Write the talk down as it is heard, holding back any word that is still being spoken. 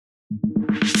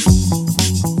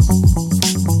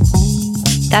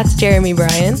That's Jeremy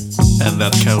Bryan. And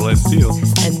that's Caroline Steele.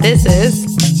 And this is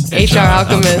HR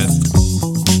Alchemist.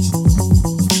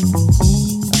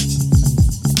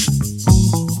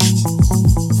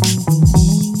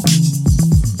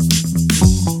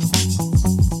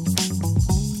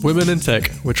 Women in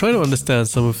tech. We're trying to understand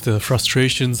some of the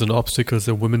frustrations and obstacles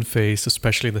that women face,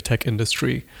 especially in the tech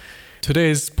industry.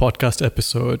 Today's podcast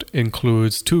episode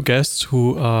includes two guests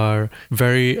who are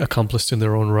very accomplished in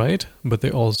their own right, but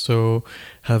they also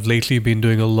have lately been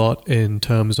doing a lot in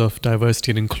terms of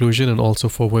diversity and inclusion and also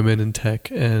for women in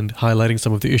tech and highlighting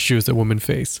some of the issues that women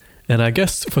face. And our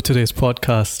guests for today's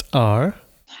podcast are...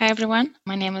 Hi everyone,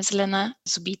 my name is Lena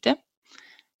Zubite.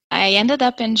 I ended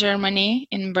up in Germany,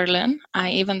 in Berlin,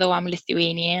 even though I'm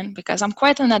Lithuanian, because I'm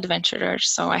quite an adventurer.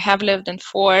 So I have lived in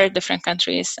 4 different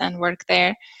countries and worked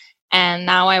there. And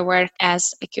now I work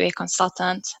as a QA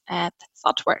consultant at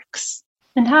ThoughtWorks.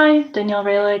 And hi, Danielle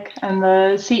Rehlich. I'm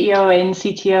the CEO and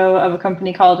CTO of a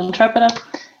company called Intrepida.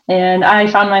 And I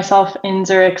found myself in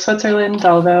Zurich, Switzerland,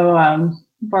 although I'm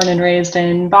born and raised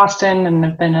in Boston, and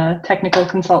I've been a technical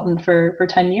consultant for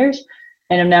 10 years.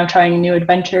 And I'm now trying a new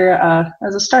adventure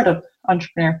as a startup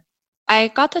entrepreneur. I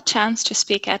got the chance to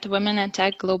speak at Women in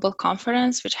Tech Global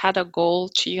Conference, which had a goal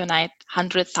to unite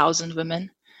 100,000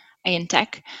 women in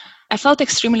tech. I felt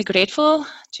extremely grateful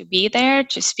to be there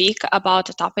to speak about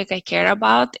a topic I care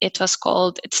about. It was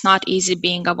called It's Not Easy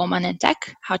Being a Woman in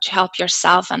Tech, How to Help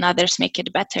Yourself and Others Make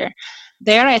It Better.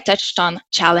 There I touched on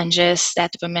challenges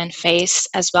that women face,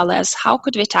 as well as how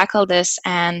could we tackle this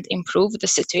and improve the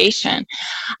situation.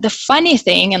 The funny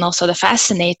thing and also the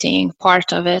fascinating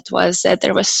part of it was that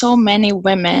there were so many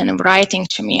women writing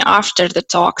to me after the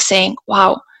talk saying,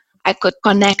 wow, I could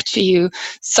connect to you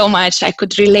so much. I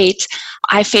could relate.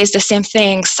 I face the same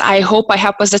things. I hope I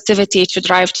have positivity to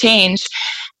drive change.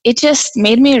 It just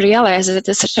made me realize that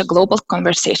it's such a global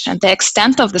conversation. The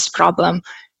extent of this problem,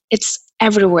 it's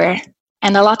everywhere.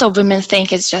 And a lot of women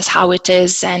think it's just how it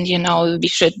is and, we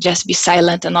should just be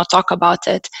silent and not talk about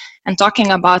it. And talking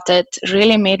about it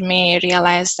really made me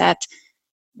realize that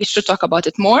we should talk about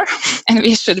it more and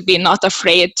we should be not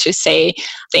afraid to say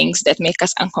things that make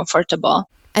us uncomfortable.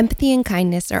 Empathy and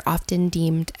kindness are often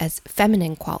deemed as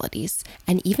feminine qualities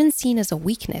and even seen as a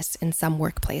weakness in some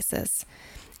workplaces.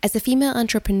 As a female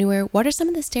entrepreneur, what are some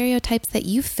of the stereotypes that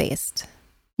you've faced?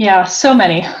 Yeah, so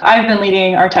many. I've been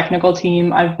leading our technical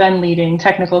team. I've been leading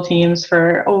technical teams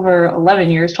for over 11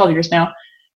 years, 12 years now.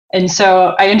 And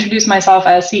so I introduced myself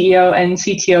as CEO and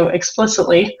CTO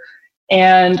explicitly.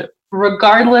 And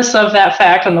regardless of that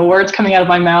fact and the words coming out of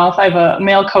my mouth, I have a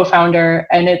male co-founder,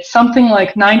 and it's something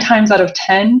like 9 times out of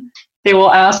 10, they will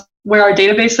ask where our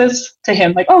database is to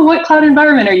him. Like, oh, what cloud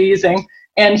environment are you using?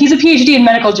 And he's a PhD in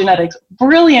medical genetics.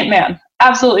 Brilliant man,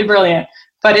 absolutely brilliant.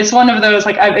 But it's one of those,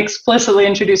 like, I've explicitly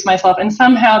introduced myself, and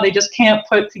somehow they just can't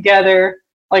put together,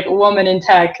 like, a woman in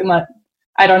tech, and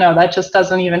I don't know, that just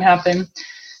doesn't even happen.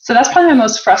 So that's probably my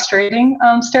most frustrating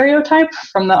stereotype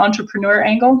from the entrepreneur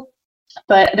angle.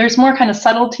 But there's more kind of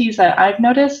subtleties that I've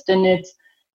noticed, and it's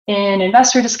in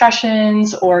investor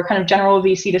discussions or kind of general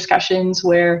VC discussions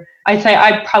where I'd say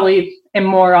I probably am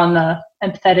more on the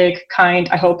empathetic, kind,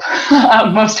 I hope,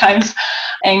 most times,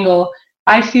 angle.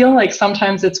 I feel like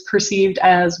sometimes it's perceived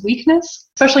as weakness,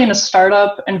 especially in a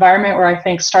startup environment where I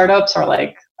think startups are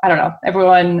like, I don't know,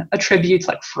 everyone attributes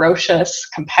like ferocious,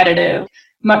 competitive,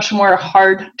 much more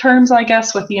hard terms, I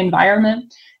guess, with the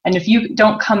environment. And if you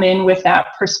don't come in with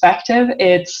that perspective,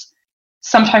 it's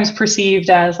sometimes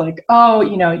perceived as like, oh,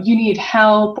 you need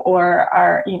help,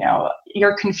 or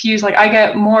you're confused. Like, I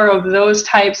get more of those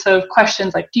types of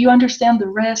questions, like, do you understand the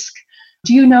risk?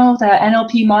 Do you know that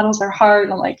NLP models are hard?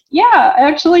 And I'm like, yeah, I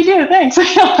actually do. Thanks.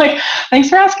 Like, thanks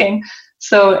for asking.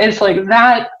 So it's like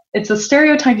that. It's a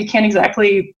stereotype you can't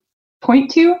exactly point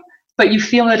to, but you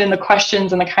feel it in the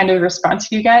questions and the kind of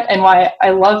response you get. And why I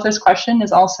love this question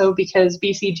is also because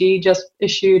BCG just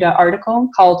issued an article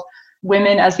called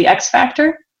Women as the X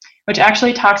Factor, which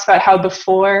actually talks about how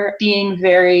before being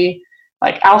very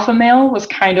like alpha male was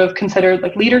kind of considered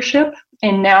like leadership.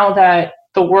 And now that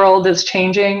the world is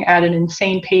changing at an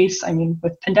insane pace, I mean,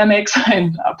 with pandemics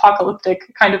and apocalyptic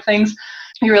kind of things,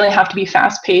 you really have to be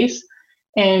fast paced.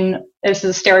 And this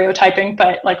is stereotyping,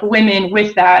 but like women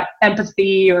with that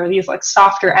empathy or these like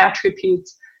softer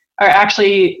attributes are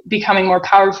actually becoming more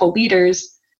powerful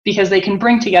leaders because they can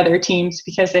bring together teams,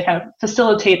 because they kind of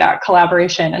facilitate that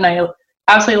collaboration. And I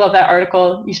absolutely love that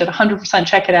article. You should 100%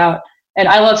 check it out. And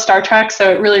I love Star Trek,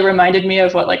 so it really reminded me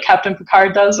of what like Captain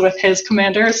Picard does with his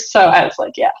commanders. So I was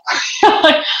like, yeah,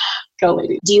 Go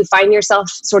ladies. Do you find yourself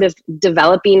sort of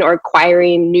developing or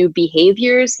acquiring new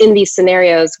behaviors in these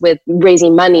scenarios with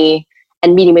raising money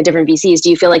and meeting with different VCs?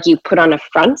 Do you feel like you put on a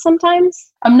front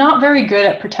sometimes? I'm not very good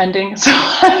at pretending. So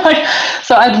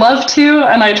I'd love to,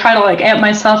 and I try to like amp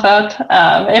myself up.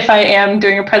 If I am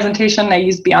doing a presentation, I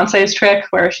use Beyonce's trick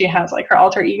where she has like her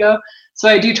alter ego. So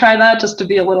I do try that just to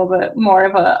be a little bit more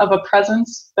of a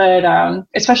presence. But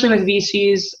especially with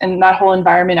VCs and that whole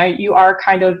environment, you are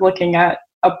kind of looking at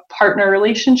a partner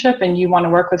relationship, and you want to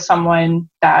work with someone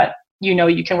that you know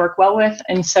you can work well with.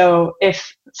 And so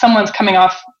if someone's coming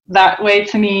off that way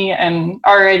to me and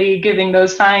already giving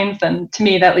those signs, then to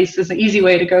me, that at least is an easy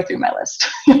way to go through my list.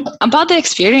 About the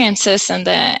experiences and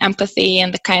the empathy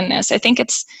and the kindness, I think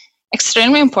it's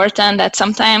extremely important that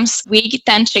sometimes we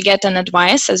tend to get an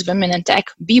advice as women in tech: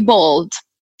 be bold,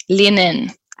 lean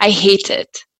in. I hate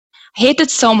it. I hate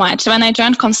it so much. When I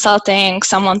joined consulting,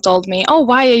 someone told me, oh,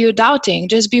 why are you doubting?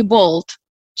 Just be bold.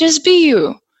 Just be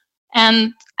you.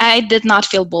 And I did not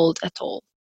feel bold at all.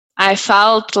 I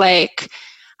felt like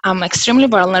I'm extremely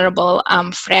vulnerable.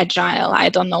 I'm fragile. I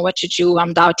don't know what to do.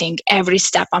 I'm doubting every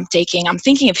step I'm taking. I'm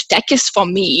thinking if tech is for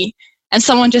me, and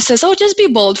someone just says, oh, just be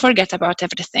bold, forget about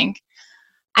everything.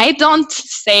 I don't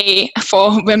say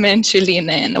for women to lean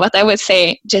in. What I would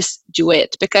say, just do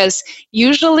it. Because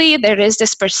usually there is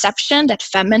this perception that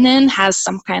feminine has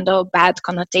some kind of bad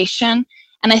connotation.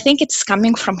 And I think it's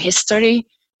coming from history.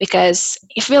 Because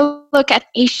if we look at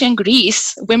ancient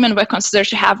Greece, women were considered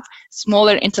to have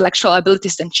smaller intellectual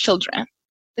abilities than children.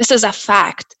 This is a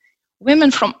fact.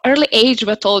 Women from early age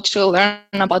were told to learn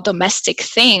about domestic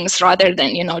things rather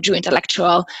than, do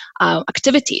intellectual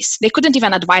activities. They couldn't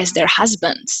even advise their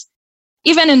husbands.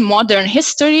 Even in modern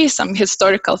history, some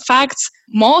historical facts,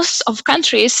 most of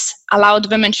countries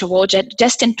allowed women to vote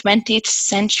just in 20th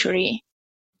century,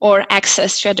 or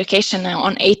access to education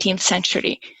on 18th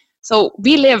century. So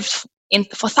we lived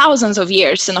for thousands of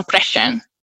years in oppression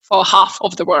for half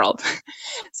of the world.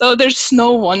 So there's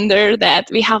no wonder that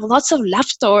we have lots of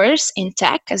leftovers in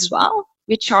tech as well,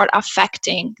 which are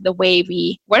affecting the way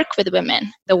we work with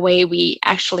women, the way we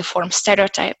actually form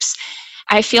stereotypes.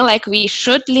 I feel like we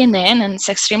should lean in, and it's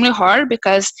extremely hard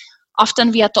because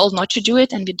often we are told not to do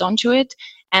it and we don't do it.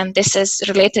 And this is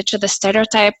related to the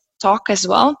stereotype talk as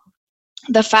well.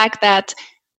 The fact that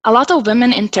a lot of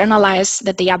women internalize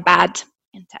that they are bad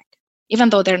in tech, even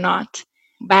though they're not.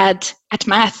 Bad at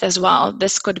math as well.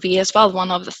 This could be as well one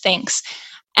of the things.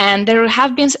 And there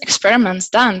have been experiments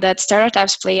done that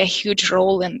stereotypes play a huge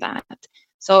role in that.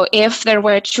 So if there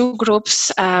were two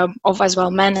groups of as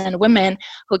well men and women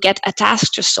who get a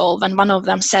task to solve, and one of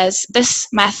them says, this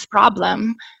math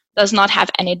problem does not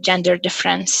have any gender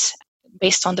difference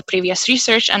based on the previous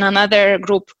research, and another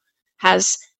group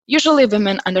has, usually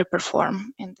women underperform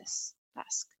in this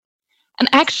task. And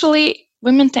actually,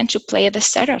 women tend to play the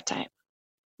stereotype.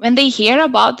 When they hear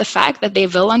about the fact that they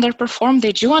will underperform,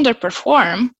 they do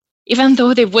underperform, even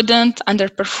though they wouldn't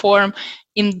underperform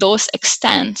in those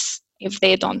extents if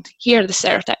they don't hear the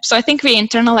stereotype. So I think we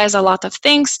internalize a lot of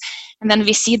things, and then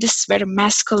we see this very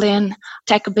masculine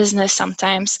tech business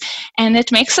sometimes, and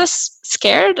it makes us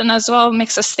scared, and as well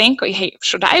makes us think, hey,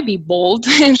 should I be bold?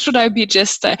 And should I be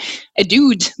just a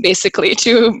dude, basically,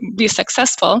 to be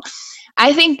successful?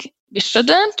 I think we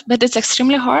shouldn't, but it's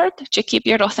extremely hard to keep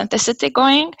your authenticity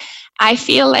going. I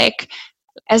feel like,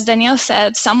 as Danielle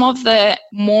said, some of the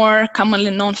more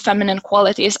commonly known feminine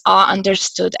qualities are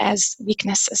understood as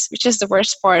weaknesses, which is the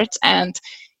worst part. And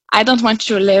I don't want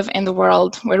to live in the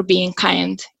world where being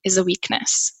kind is a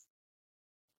weakness.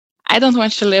 I don't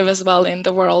want to live as well in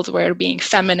the world where being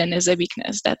feminine is a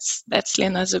weakness. That's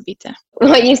Lena Zubita.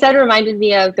 What you said reminded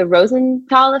me of the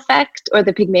Rosenthal effect, or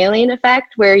the Pygmalion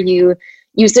effect, where you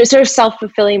use this sort of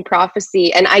self-fulfilling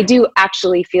prophecy. And I do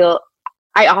actually feel,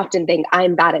 I often think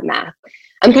I'm bad at math.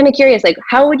 I'm kind of curious, like,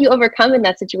 how would you overcome in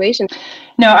that situation?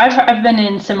 No, I've been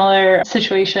in similar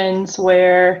situations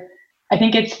where I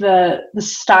think it's the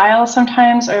style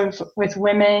sometimes with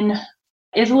women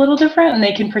is a little different, and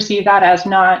they can perceive that as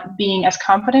not being as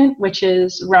confident, which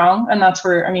is wrong. And that's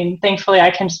where, thankfully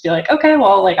I can just be like, okay,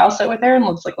 well, like, I'll sit with her and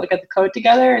let's look at the code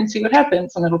together and see what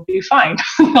happens, and it'll be fine.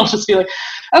 I'll just be like,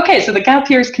 okay, so the gap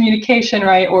here is communication,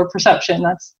 right? Or perception.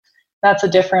 That's a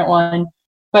different one.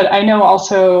 But I know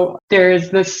also there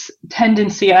is this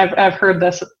tendency, I've heard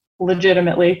this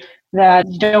legitimately, that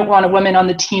you don't want a woman on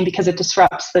the team because it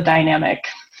disrupts the dynamic.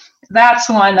 That's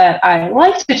one that I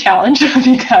like to challenge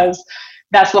because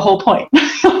that's the whole point.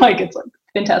 It's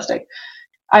fantastic.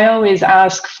 I always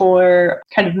ask for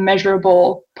kind of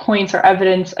measurable points or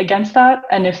evidence against that.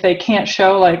 And if they can't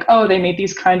show like, oh, they made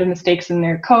these kind of mistakes in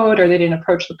their code, or they didn't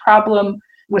approach the problem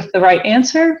with the right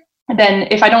answer, then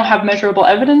if I don't have measurable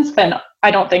evidence, then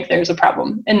I don't think there's a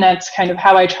problem. And that's kind of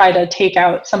how I try to take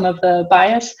out some of the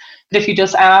bias. But if you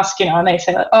just ask, and they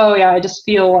say, like, oh yeah, I just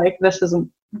feel like this isn't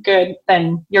good,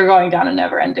 then you're going down a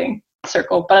never-ending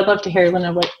circle. But I'd love to hear,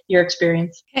 Lina, what your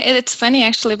experience. It's funny,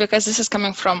 actually, because this is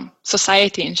coming from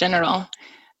society in general.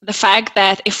 The fact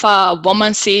that if a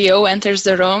woman CEO enters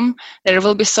the room, there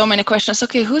will be so many questions.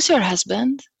 Okay, who's your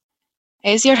husband?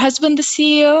 Is your husband the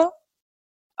CEO?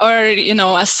 Or,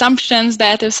 assumptions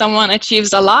that if someone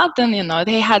achieves a lot, then,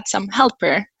 they had some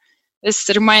helper. This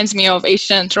reminds me of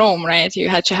ancient Rome, right? You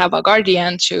had to have a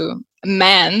guardian to a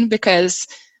man, because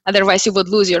otherwise you would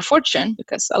lose your fortune,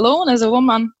 because alone as a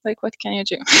woman, like, what can you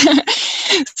do?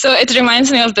 So it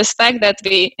reminds me of this fact that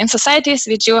in societies,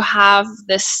 we do have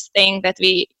this thing that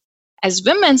we, as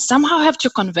women, somehow have to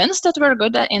convince that we're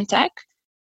good in tech.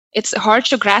 It's hard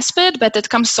to grasp it, but it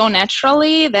comes so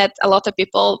naturally that a lot of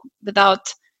people, without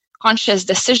conscious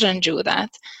decision, do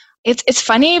that. It's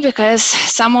funny because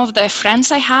some of the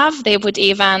friends I have, they would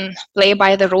even play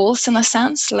by the rules in a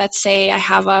sense. Let's say I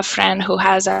have a friend who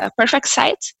has a perfect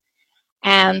site,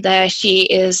 and she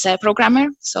is a programmer.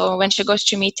 So when she goes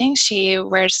to meetings, she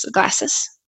wears glasses.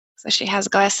 So she has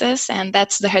glasses, and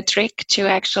that's her trick to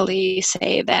actually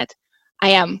say that I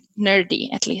am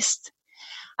nerdy, at least.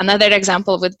 Another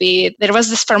example would be, there was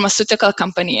this pharmaceutical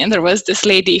company, and there was this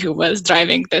lady who was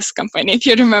driving this company, if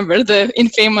you remember the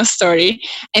infamous story,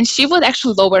 and she would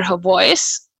actually lower her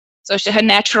voice. So her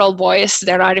natural voice,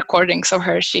 there are recordings of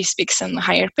her, she speaks in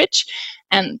higher pitch,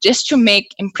 and just to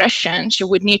make impression, she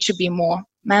would need to be more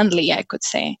manly, I could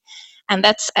say. And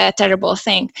that's a terrible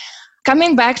thing.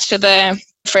 Coming back to the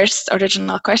first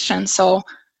original question, so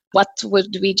what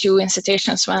would we do in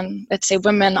situations when, let's say,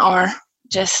 women are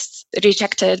just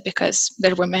rejected because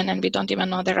they're women and we don't even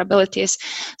know their abilities?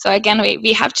 So again,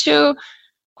 we have to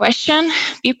question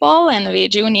people, and we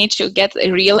do need to get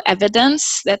real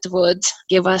evidence that would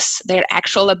give us their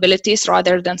actual abilities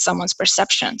rather than someone's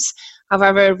perceptions.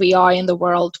 However, we are in the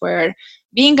world where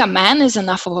being a man is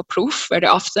enough of a proof very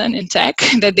often in tech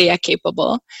that they are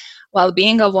capable. While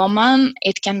being a woman,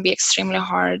 it can be extremely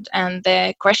hard. And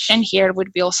the question here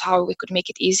would be also how we could make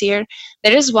it easier.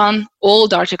 There is one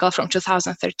old article from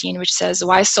 2013 which says,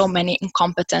 why so many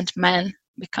incompetent men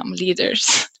become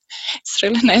leaders? It's a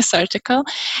really nice article.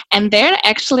 And there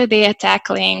actually they are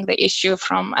tackling the issue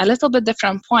from a little bit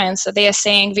different points. So they are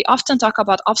saying we often talk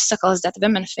about obstacles that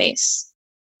women face,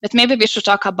 but maybe we should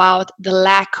talk about the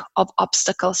lack of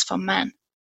obstacles for men.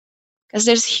 Because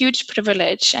there's huge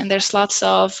privilege and there's lots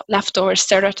of leftover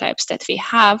stereotypes that we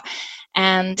have.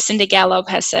 And Cindy Gallop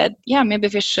has said, yeah, maybe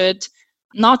we should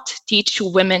not teach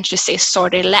women to say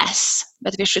sorry less,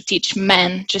 but we should teach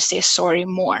men to say sorry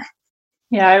more.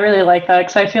 Yeah, I really like that,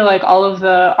 because I feel like all of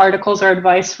the articles or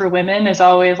advice for women is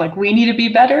always like, we need to be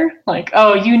better. Like,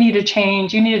 oh, you need to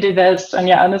change, you need to do this. And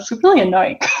yeah, and it's really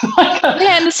annoying.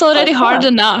 And it's already hard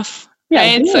enough. Yeah,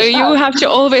 right? So you have to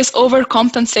always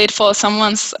overcompensate for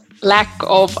someone's lack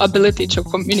of ability to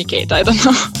communicate. I don't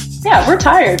know. Yeah, we're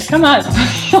tired. Come on.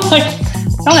 Like,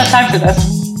 don't have time for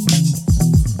this.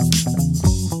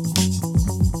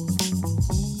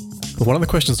 One of the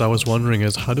questions I was wondering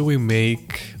is, how do we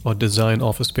make or design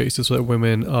office spaces so that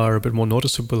women are a bit more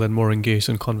noticeable and more engaged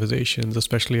in conversations,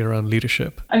 especially around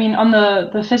leadership? I mean, on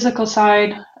the physical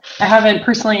side, I haven't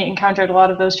personally encountered a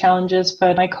lot of those challenges,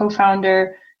 but my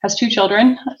co-founder has 2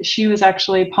 children. She was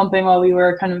actually pumping while we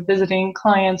were kind of visiting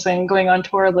clients and going on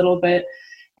tour a little bit.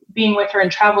 Being with her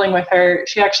and traveling with her,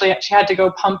 she had to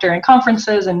go pump during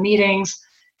conferences and meetings.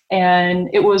 And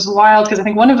it was wild, because I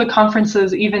think one of the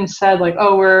conferences even said, like,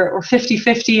 oh, we're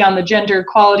 50-50 on the gender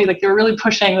equality. Like, they were really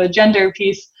pushing the gender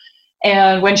piece.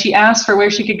 And when she asked for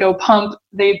where she could go pump,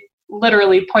 they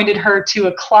literally pointed her to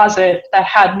a closet that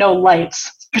had no lights.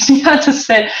 She had to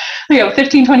sit,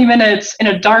 15, 20 minutes in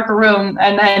a dark room.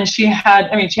 And then she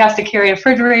has to carry a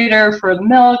refrigerator for the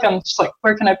milk. I'm just like,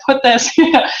 where can I put this?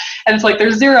 And it's like,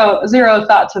 there's zero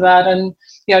thought to that. And,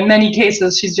 in many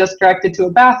cases, she's just directed to a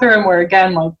bathroom where,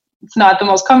 again, like, it's not the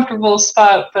most comfortable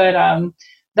spot, but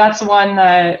that's one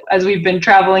that, as we've been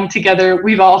traveling together,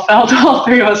 we've all felt, all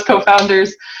 3 of us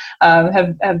co-founders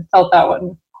have felt that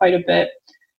one quite a bit.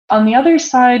 On the other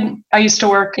side, I used to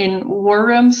work in war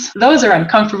rooms. Those are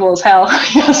uncomfortable as hell.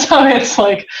 So it's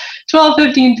like 12,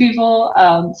 15 people.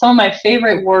 Some of my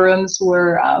favorite war rooms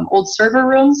were old server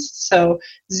rooms. So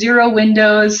 0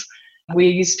 windows. We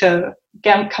used to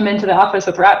come into the office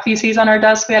with rat feces on our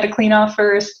desk we had to clean off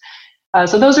first.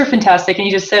 So those are fantastic. And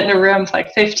you just sit in a room with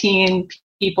like 15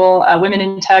 people. Women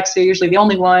in tech, so you're usually the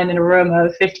only one in a room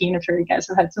of 15. I'm sure you guys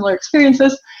have had similar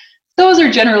experiences. those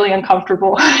are generally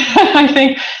uncomfortable. I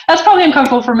think that's probably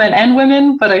uncomfortable for men and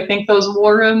women, but I think those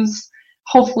war rooms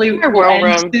hopefully will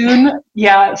end soon.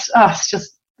 Yeah, it's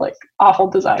just like awful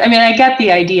design. I mean, I get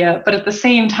the idea, but at the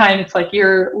same time, it's like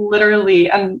you're literally,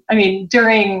 and I mean,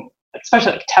 during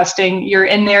especially like testing, you're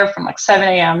in there from like 7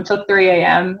 a.m. to 3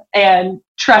 a.m. And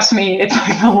trust me, it's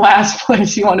like the last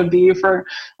place you want to be for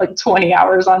like 20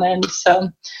 hours on end. So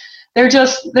they're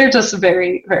just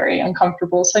very, very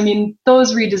uncomfortable. So I mean,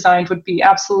 those redesigned would be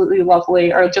absolutely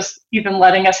lovely, or just even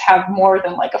letting us have more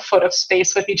than like a foot of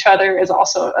space with each other is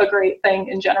also a great thing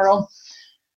in general.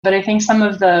 But I think some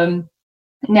of the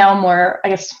now more, I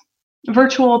guess,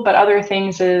 virtual, but other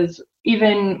things is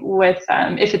even with,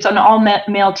 if it's an all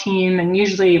male team, and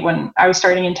usually when I was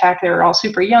starting in tech, they were all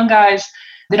super young guys.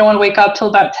 They don't want to wake up till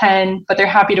about 10, but they're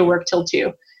happy to work till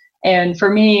 2. And for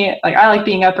me, like, I like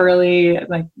being up early.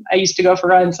 Like, I used to go for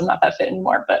runs. I'm not that fit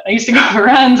anymore, but I used to go for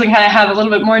runs and kind of have a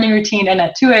little bit morning routine. And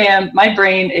at 2 a.m., my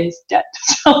brain is dead.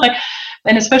 So like,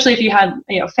 and especially if you had,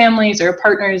 families or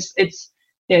partners, it's,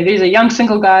 these are young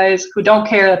single guys who don't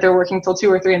care that they're working till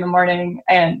 2 or 3 in the morning,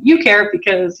 and you care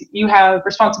because you have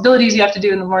responsibilities you have to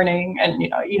do in the morning, and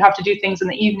you have to do things in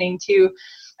the evening too.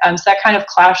 So that kind of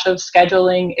clash of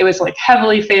scheduling, it was like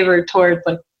heavily favored towards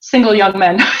like single young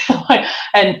men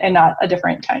and not a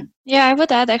different kind. Yeah, I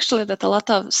would add actually that a lot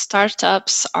of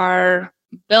startups are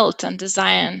built and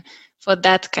designed for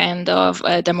that kind of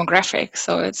demographic.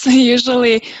 So it's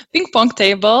usually ping pong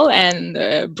table and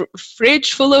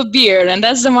fridge full of beer, and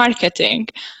that's the marketing.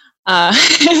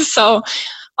 So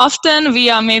often we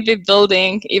are maybe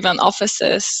building even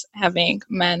offices having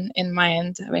men in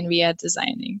mind when we are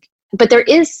designing. But there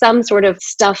is some sort of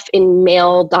stuff in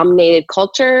male-dominated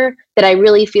culture that I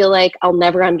really feel like I'll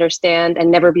never understand and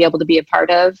never be able to be a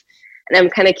part of. And I'm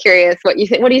kind of curious what you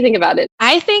think. What do you think about it?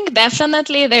 I think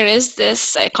definitely there is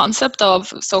this concept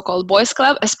of so-called boys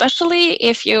club, especially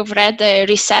if you've read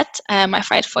Reset, My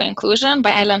Fight for Inclusion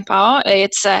by Ellen Pao.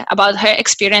 It's about her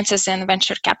experiences in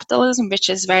venture capitalism, which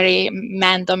is very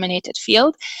man-dominated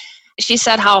field. She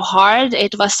said how hard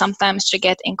it was sometimes to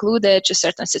get included to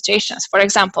certain situations. For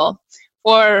example,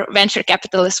 or venture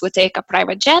capitalists would take a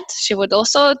private jet, she would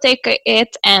also take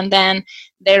it, and then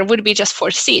there would be just 4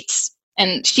 seats.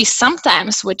 And she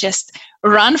sometimes would just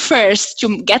run first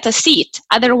to get a seat.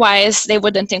 Otherwise, they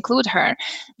wouldn't include her.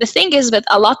 The thing is that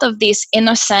a lot of these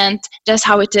innocent, just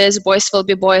how it is, boys will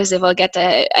be boys, they will get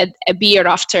a beer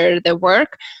after the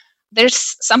work.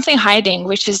 There's something hiding,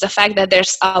 which is the fact that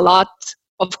there's a lot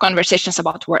of conversations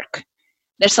about work.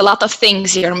 There's a lot of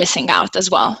things you're missing out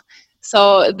as well.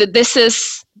 So this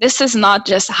is not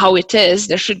just how it is.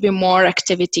 There should be more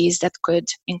activities that could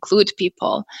include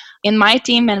people. In my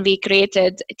team, when we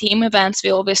created team events,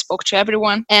 we always spoke to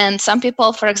everyone. And some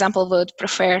people, for example, would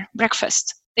prefer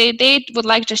breakfast. They would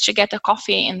like just to get a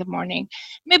coffee in the morning.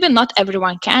 Maybe not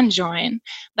everyone can join,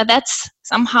 but that's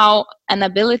somehow an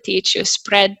ability to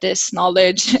spread this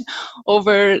knowledge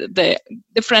over the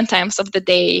different times of the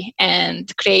day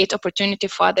and create opportunity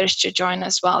for others to join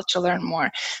as well to learn more.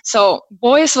 So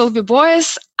boys will be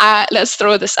boys. Let's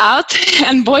throw this out.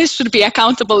 And boys should be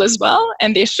accountable as well,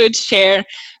 and they should share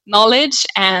knowledge,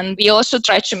 and we also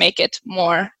try to make it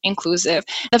more inclusive.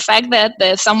 The fact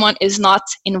that someone is not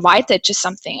invited to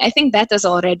something, I think that is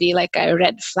already like a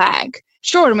red flag.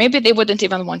 Sure, maybe they wouldn't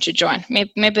even want to join.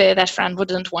 Maybe that friend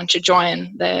wouldn't want to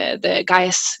join the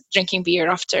guys drinking beer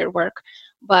after work.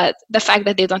 But the fact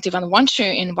that they don't even want to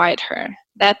invite her,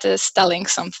 that is telling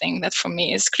something that for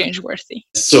me is cringeworthy.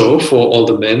 So for all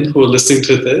the men who are listening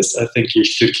to this, I think you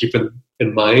should keep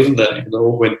in mind that,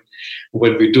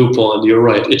 when we do porn, you're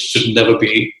right, it should never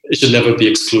be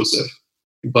exclusive.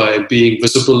 By being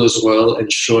visible as well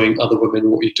and showing other women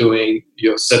what you're doing,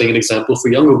 you're setting an example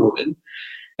for younger women.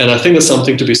 And I think there's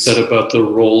something to be said about the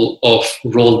role of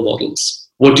role models.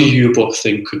 What do you both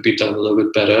think could be done a little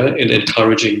bit better in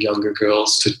encouraging younger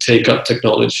girls to take up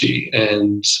technology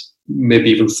and maybe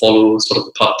even follow sort of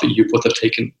the path that you both have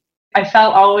taken? I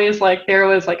felt always like there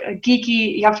was like a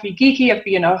geeky, you have to be geeky, you have to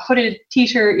be in a hooded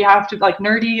t-shirt, you have to like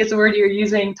nerdy is the word you're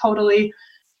using totally.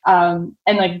 And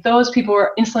like those people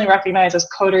were instantly recognized as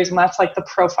coders, and that's like the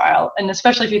profile. And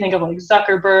especially if you think of like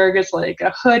Zuckerberg as like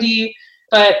a hoodie,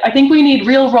 but I think we need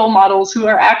real role models who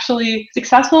are actually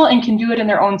successful and can do it in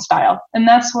their own style. And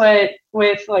that's what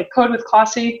with like Code with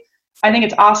Classy, I think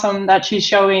it's awesome that she's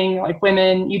showing like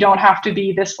women, you don't have to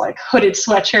be this like hooded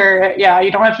sweatshirt. Yeah, you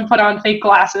don't have to put on fake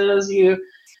glasses. You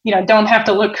don't have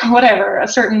to look whatever, a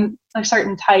certain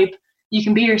type. you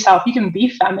can be yourself, you can be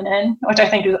feminine, which I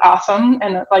think is awesome.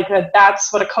 And like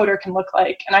that's what a coder can look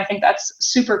like. And I think that's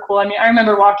super cool. I mean, I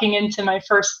remember walking into my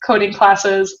first coding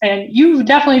classes and you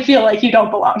definitely feel like you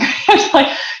don't belong. It's like,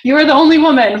 you are the only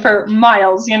woman for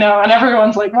miles, and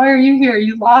everyone's like, why are you here?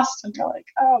 You lost? And you're like,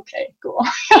 oh, okay, cool.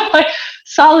 Like,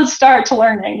 solid start to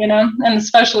learning, and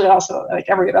especially also like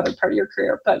every other part of your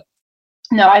career. But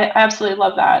no, I absolutely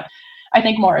love that. I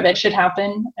think more of it should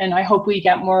happen, and I hope we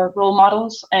get more role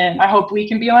models, and I hope we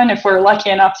can be one. If we're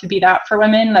lucky enough to be that for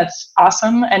women, that's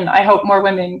awesome, and I hope more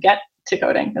women get to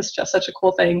coding. It's just such a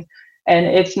cool thing, and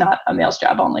it's not a male's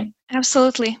job only.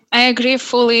 Absolutely. I agree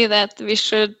fully that we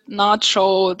should not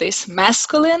show these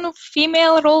masculine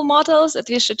female role models, that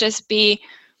we should just be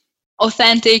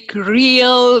authentic,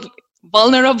 real,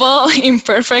 vulnerable,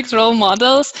 imperfect role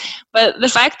models. But the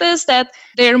fact is that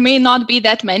there may not be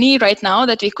that many right now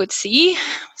that we could see.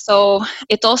 So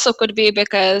it also could be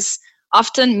because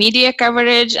often media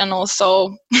coverage and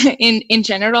also in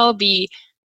general, we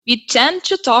tend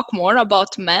to talk more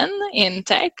about men in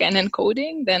tech and in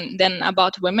coding than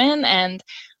about women. And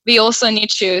we also need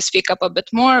to speak up a bit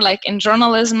more. Like in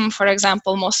journalism, for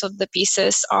example, most of the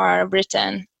pieces are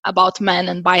written about men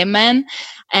and by men,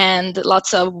 and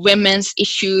lots of women's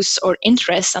issues or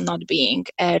interests are not being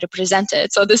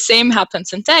represented. So the same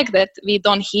happens in tech, that we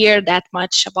don't hear that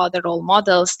much about the role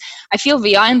models. I feel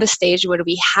we are in the stage where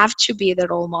we have to be the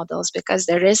role models, because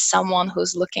there is someone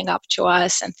who's looking up to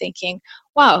us and thinking,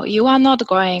 wow, you are not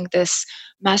going this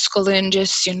masculine,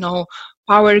 just,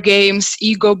 power games,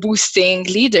 ego boosting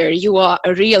leader. You are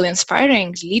a real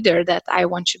inspiring leader that I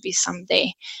want to be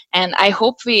someday. And I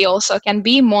hope we also can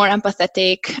be more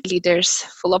empathetic leaders,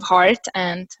 full of heart,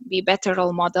 and be better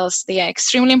role models. They are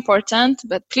extremely important,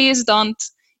 but please don't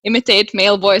imitate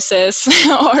male voices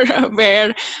or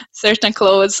wear certain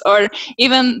clothes, or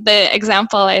even the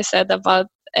example I said about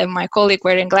my colleague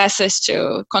wearing glasses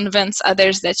to convince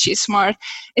others that she's smart.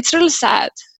 It's really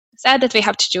sad that we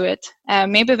have to do it.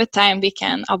 Maybe with time we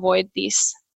can avoid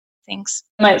these things.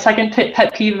 My second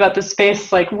pet peeve about this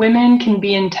space, like, women can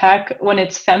be in tech when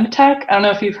it's femtech. I don't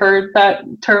know if you've heard that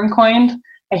term coined.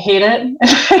 I hate it.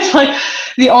 It's like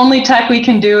the only tech we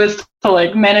can do is to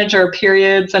like manage our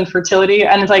periods and fertility.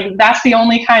 And it's like, that's the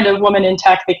only kind of woman in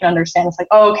tech they can understand. It's like,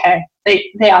 oh, okay,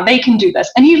 they can do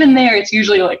this. And even there, it's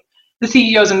usually like the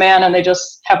CEO is a man and they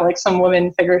just have like some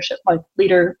woman figureship, like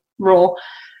leader role.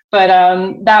 But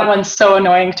that one's so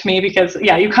annoying to me because,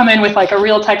 you come in with like a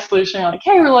real tech solution, you're like,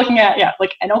 hey, we're looking at,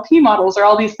 like NLP models or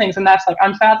all these things. And that's like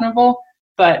unfathomable.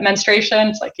 But menstruation,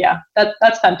 it's like,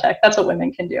 that's femtech. That's what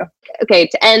women can do. Okay,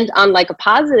 to end on like a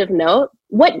positive note,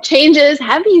 what changes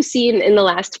have you seen in the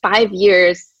last 5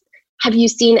 years? Have you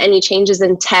seen any changes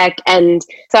in tech? And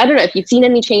so I don't know if you've seen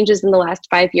any changes in the last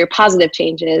 5 year, positive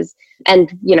changes,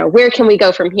 and where can we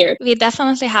go from here? We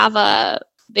definitely have a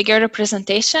bigger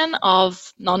representation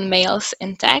of non-males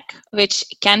in tech, which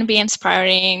can be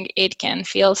inspiring. It can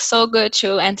feel so good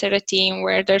to enter a team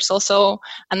where there's also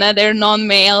another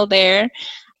non-male there.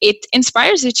 It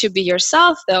inspires you to be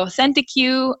yourself, the authentic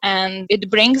you, and it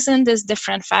brings in these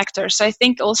different factors. So I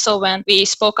think also when we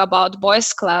spoke about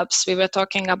boys clubs, we were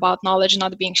talking about knowledge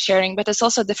not being sharing, but it's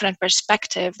also a different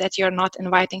perspective that you're not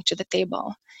inviting to the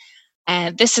table.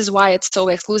 And this is why it's so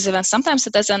exclusive. And sometimes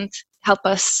it doesn't help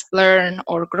us learn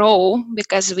or grow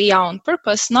because we are on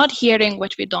purpose not hearing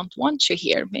what we don't want to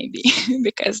hear, maybe,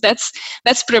 because that's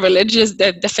privilege is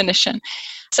the definition.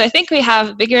 So I think we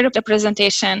have bigger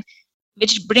representation,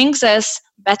 which brings us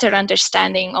better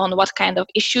understanding on what kind of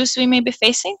issues we may be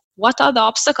facing, what are the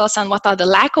obstacles and what are the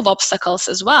lack of obstacles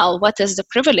as well, what is the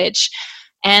privilege.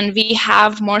 And we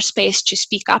have more space to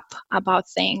speak up about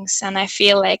things. And I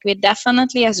feel like we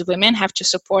definitely, as women, have to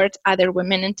support other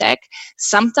women in tech.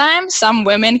 Sometimes some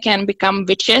women can become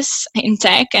witches in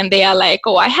tech and they are like,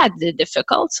 oh, I had it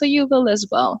difficult, so you will as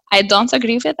well. I don't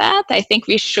agree with that. I think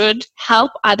we should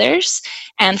help others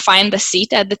and find a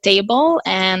seat at the table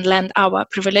and lend our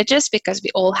privileges because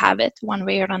we all have it one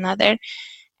way or another.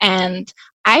 And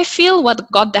I feel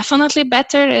what got definitely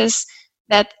better is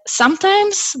that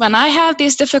sometimes when I have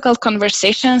these difficult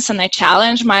conversations and I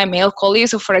challenge my male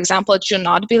colleagues who, for example, do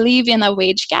not believe in a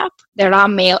wage gap, there are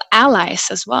male allies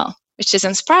as well, which is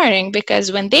inspiring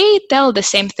because when they tell the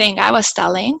same thing I was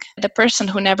telling, the person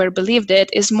who never believed it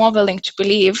is more willing to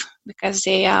believe because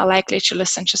they are likely to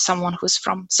listen to someone who's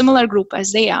from similar group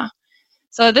as they are.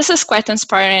 So this is quite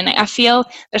inspiring. I feel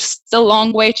there's still a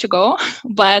long way to go,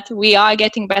 but we are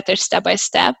getting better step by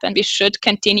step, and we should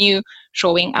continue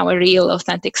showing our real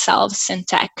authentic selves in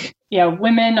tech. Yeah,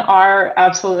 women are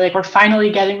absolutely, like, we're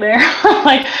finally getting there.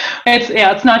 Like,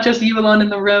 it's not just you alone in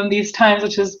the room these times,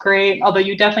 which is great. Although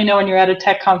you definitely know when you're at a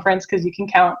tech conference because you can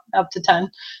count up to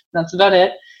 10. That's about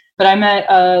it. But I'm at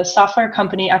a software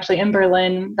company actually in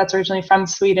Berlin that's originally from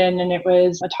Sweden, and it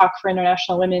was a talk for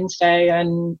International Women's Day.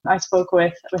 And I spoke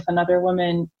with another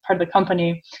woman, part of the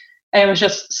company. And it was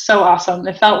just so awesome.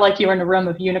 It felt like you were in a room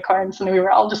of unicorns, and we were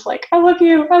all just like, I love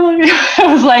you, I love you. It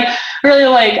was like, really,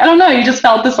 like, I don't know, you just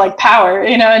felt this like power,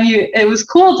 and it was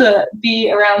cool to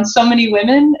be around so many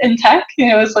women in tech.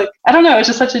 It was like, I don't know, it was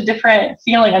just such a different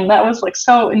feeling. And that was like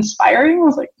so inspiring. I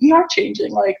was like, we are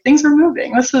changing, like things are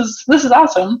moving. This is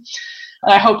awesome.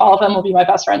 And I hope all of them will be my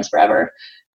best friends forever.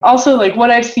 Also, like what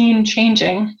I've seen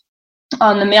changing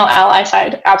on the male ally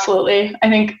side, absolutely. I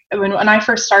think when I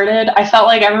first started, I felt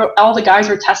like all the guys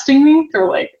were testing me. They were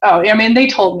like, they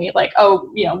told me like,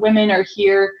 women are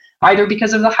here either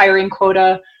because of the hiring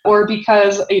quota or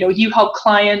because, you help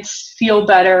clients feel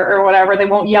better or whatever. They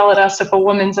won't yell at us if a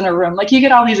woman's in a room. Like you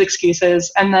get all these excuses,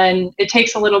 and then it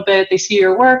takes a little bit. They see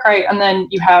your work, right? And then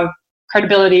you have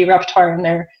credibility, repertoire in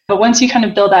there. But once you kind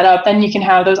of build that up, then you can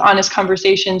have those honest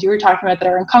conversations you were talking about that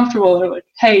are uncomfortable. They're like,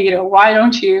 hey, why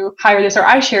don't you hire this? Or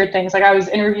I shared things like I was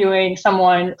interviewing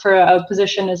someone for a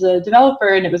position as a developer,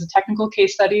 and it was a technical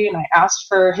case study, and I asked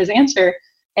for his answer,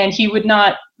 and he would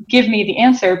not give me the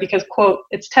answer because, quote,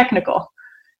 it's technical.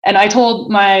 And I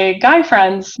told my guy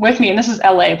friends with me, and this is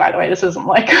LA, by the way, this isn't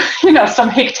like, some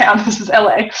hick town, this is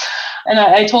LA. And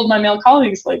I told my male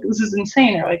colleagues, like, this is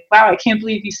insane. They're like, wow, I can't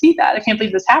believe you see that. I can't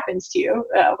believe this happens to you.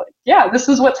 Like, yeah, this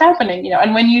is what's happening,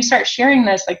 And when you start sharing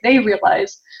this, like they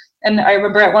realize, and I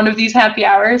remember at one of these happy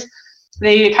hours,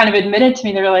 they kind of admitted to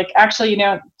me, they were like, actually,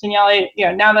 Danielle,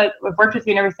 now that I've worked with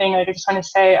you and everything, like, I just want to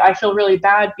say, I feel really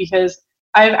bad because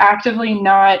I've actively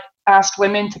not asked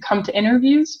women to come to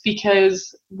interviews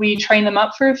because we train them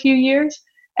up for a few years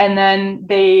and then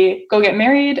they go get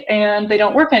married and they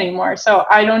don't work anymore. So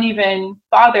I don't even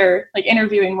bother like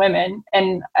interviewing women,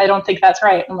 and I don't think that's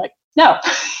right. I'm like, no,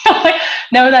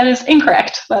 no, that is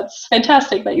incorrect. That's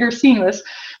fantastic that you're seeing this.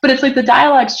 But it's like the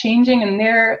dialogue's changing, and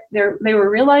they were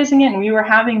realizing it, and we were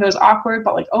having those awkward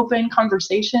but like open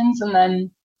conversations. And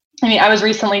then, I was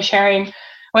recently sharing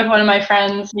with one of my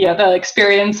friends, the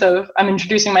experience of I'm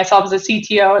introducing myself as a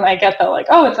CTO, and I get that like,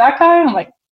 oh, it's that guy? I'm like,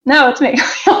 no, it's me.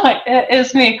 Like, it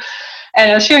is me.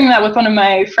 And I was sharing that with one of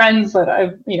my friends that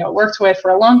I've, worked with for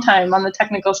a long time on the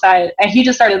technical side, and he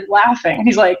just started laughing.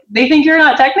 He's like, they think you're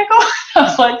not technical? I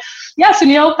was like, yes,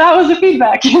 Anil, that was the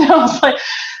feedback. I was like,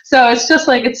 so it's just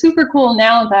like, it's super cool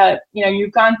now that,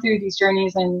 you've gone through these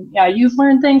journeys, and yeah, you've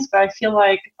learned things, but I feel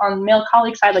like on the male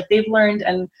colleague side, like they've learned,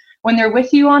 and when they're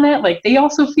with you on it, like they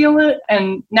also feel it.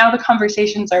 And now the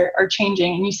conversations are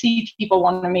changing, and you see people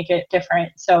want to make it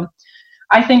different. So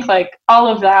I think like all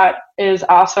of that is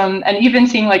awesome. And even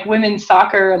seeing like women's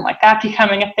soccer and like that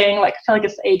becoming a thing, like I feel like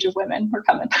it's the age of women. We're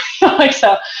coming. Like,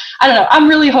 so I don't know. I'm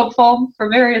really hopeful for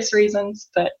various reasons,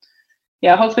 but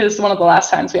yeah, hopefully this is one of the last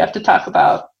times we have to talk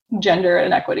about gender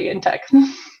inequity in tech.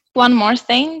 One more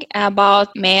thing about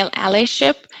male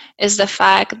allyship is the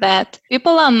fact that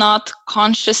people are not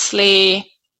consciously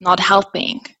not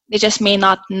helping. They just may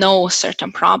not know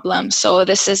certain problems. So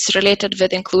this is related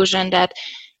with inclusion, that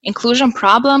inclusion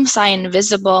problems are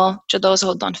invisible to those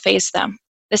who don't face them.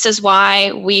 This is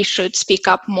why we should speak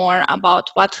up more about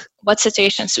what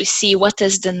situations we see, what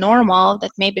is the normal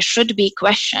that maybe should be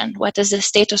questioned, what is the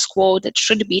status quo that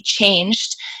should be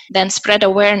changed, then spread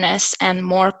awareness, and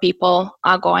more people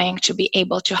are going to be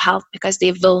able to help because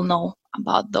they will know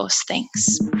about those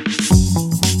things.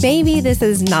 Maybe this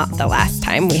is not the last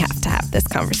time we have to have this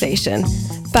conversation,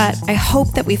 but I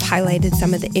hope that we've highlighted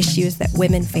some of the issues that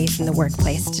women face in the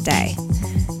workplace today.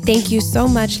 Thank you so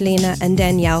much, Lena and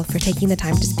Danielle, for taking the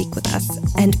time to speak with us.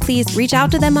 And please reach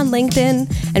out to them on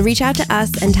LinkedIn and reach out to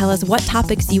us and tell us what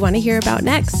topics you want to hear about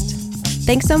next.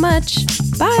 Thanks so much.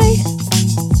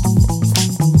 Bye.